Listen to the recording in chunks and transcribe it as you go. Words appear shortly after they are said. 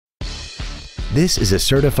This is a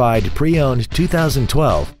certified pre-owned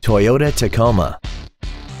 2012 Toyota Tacoma.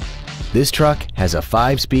 This truck has a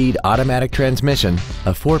 5-speed automatic transmission,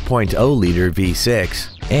 a 4.0-liter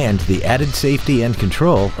V6, and the added safety and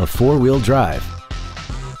control of 4-wheel drive.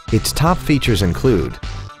 Its top features include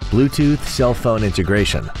Bluetooth cell phone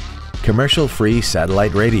integration, commercial-free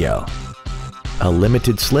satellite radio, a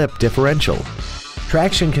limited slip differential,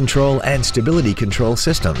 traction control and stability control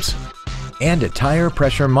systems, and a tire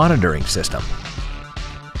pressure monitoring system.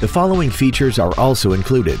 The following features are also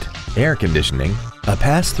included: air conditioning, a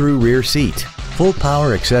pass-through rear seat, full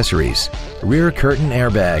power accessories, rear curtain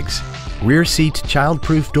airbags, rear seat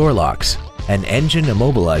child-proof door locks, an engine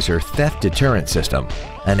immobilizer theft deterrent system,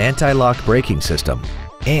 an anti-lock braking system,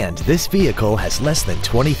 and this vehicle has less than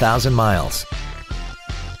 20,000 miles.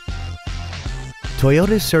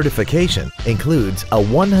 Toyota's certification includes a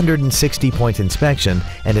 160-point inspection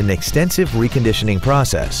and an extensive reconditioning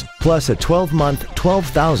process, plus a 12-month,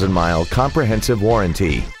 12,000-mile comprehensive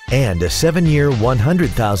warranty and a 7-year,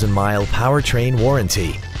 100,000-mile powertrain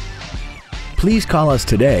warranty. Please call us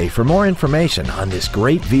today for more information on this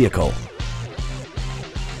great vehicle.